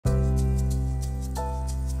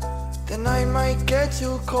night might get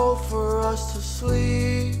too cold for us to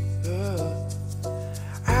sleep, yeah.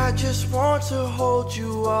 I just want to hold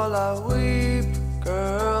you while I weep,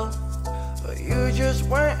 girl. But you just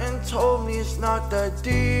went and told me it's not that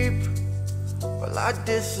deep. Well, I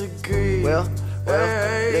disagree. Well,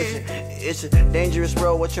 listen, it's a dangerous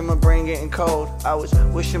road, watching my brain getting cold. I was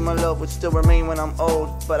wishing my love would still remain when I'm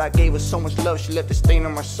old, but I gave her so much love, she left a stain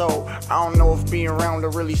on my soul. I don't know if being around her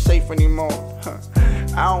really safe anymore.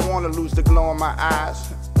 I don't wanna lose the glow in my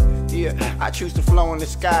eyes. Yeah, I choose to flow in the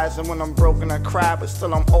skies, and when I'm broken I cry, but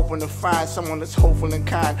still I'm open to find someone that's hopeful and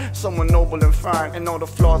kind, someone noble and fine, and all the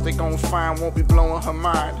flaws they gon' find won't be blowing her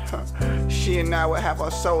mind. She and I would have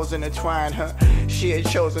our souls intertwined. She had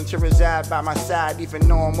chosen to reside by my side, even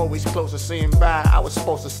though I'm always close to saying bye. I was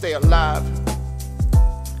supposed to stay alive.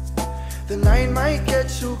 The night might get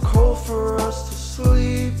too cold for us to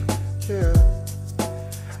sleep, yeah.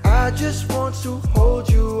 I just want to hold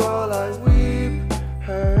you while I weep,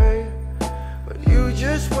 hey. But you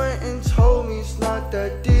just went and told me it's not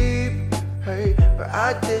that deep, hey. But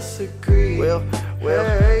I disagree. Well,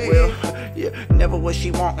 yeah. Never was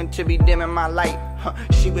she wanting to be dimming my light.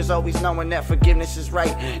 She was always knowing that forgiveness is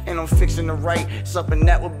right, and I'm fixing to write something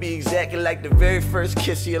that would be exactly like the very first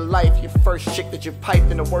kiss of your life. Your first chick that you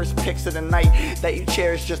piped in the worst pics of the night, that you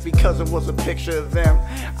cherish just because it was a picture of them.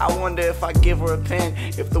 I wonder if I give her a pen,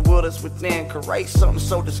 if the will that's within could write something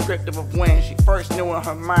so descriptive of when she first knew in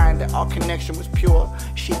her mind that our connection was pure.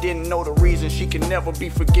 She didn't know the reason she could never be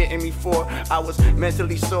forgetting me for. I was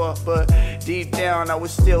mentally sore, but deep down I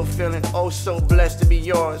was still feeling oh so blessed to be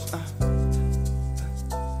yours.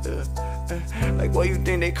 Like what you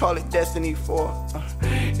think they call it destiny for?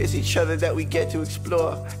 It's each other that we get to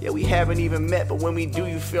explore. Yeah, we haven't even met, but when we do,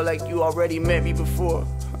 you feel like you already met me before.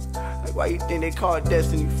 Like why you think they call it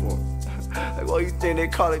destiny for? Like what you think they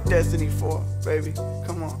call it destiny for, baby?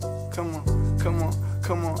 Come on, come on, come on,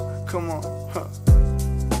 come on, come on.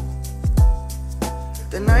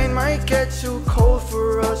 The night might get too cold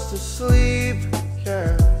for us to sleep,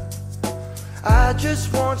 yeah. I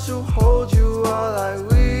just want to hold you while I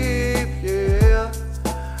weep, yeah.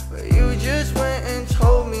 But you just went and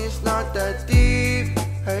told me it's not that deep,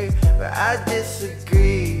 hey. But I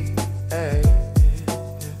disagree, hey.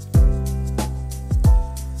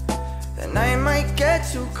 The night might get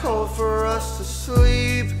too cold for us to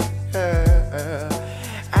sleep, yeah.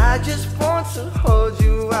 I just want to hold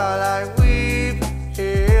you while I weep,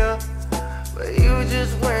 yeah. But you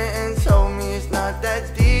just went and told me it's not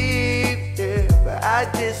that deep, yeah. But I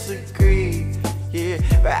disagree, yeah.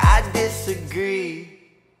 But I disagree.